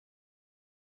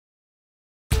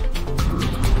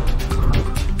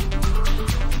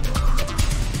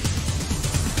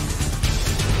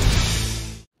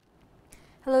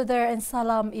Hello there and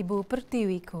salam Ibu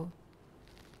Pertiwiku.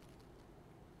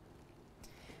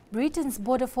 Britain's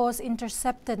border force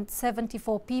intercepted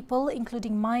 74 people,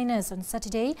 including minors, on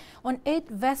Saturday on 8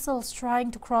 vessels trying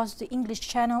to cross the English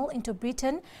Channel into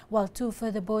Britain, while 2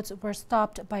 further boats were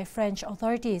stopped by French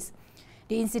authorities.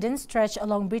 The incident stretched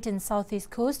along Britain's southeast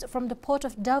coast from the port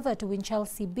of Dover to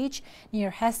Winchelsea Beach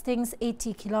near Hastings,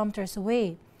 80 kilometers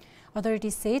away.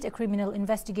 Authorities said a criminal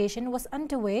investigation was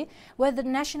underway where the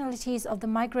nationalities of the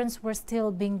migrants were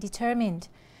still being determined.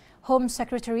 Home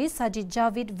Secretary Sajid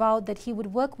Javid vowed that he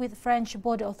would work with French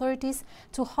border authorities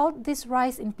to halt this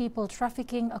rise in people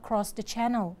trafficking across the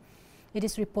channel. It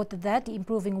is reported that the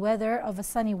improving weather of a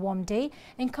sunny, warm day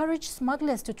encouraged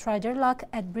smugglers to try their luck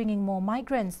at bringing more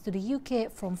migrants to the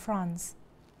UK from France.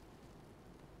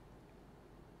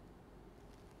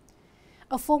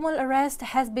 A formal arrest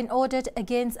has been ordered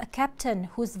against a captain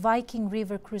whose Viking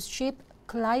River cruise ship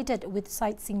collided with a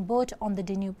sightseeing boat on the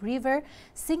Danube River,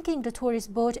 sinking the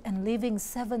tourist boat and leaving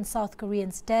 7 South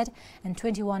Koreans dead and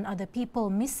 21 other people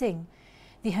missing.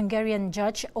 The Hungarian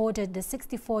judge ordered the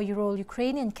 64-year-old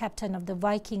Ukrainian captain of the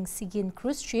Viking Sigyn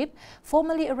cruise ship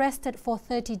formally arrested for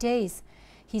 30 days.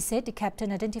 He said the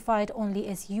captain, identified only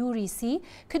as Yuri C.,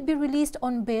 could be released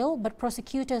on bail, but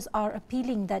prosecutors are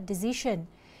appealing that decision.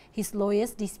 His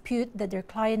lawyers dispute that their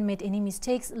client made any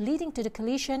mistakes leading to the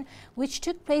collision, which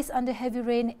took place under heavy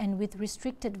rain and with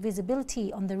restricted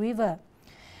visibility on the river.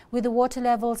 With the water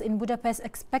levels in Budapest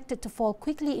expected to fall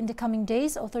quickly in the coming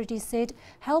days, authorities said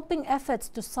helping efforts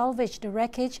to salvage the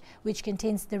wreckage, which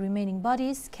contains the remaining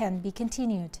bodies, can be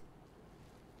continued.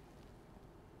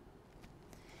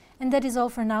 And that is all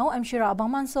for now. I'm Shira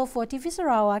Abang Manso for TV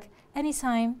Sarawak,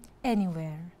 anytime,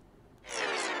 anywhere.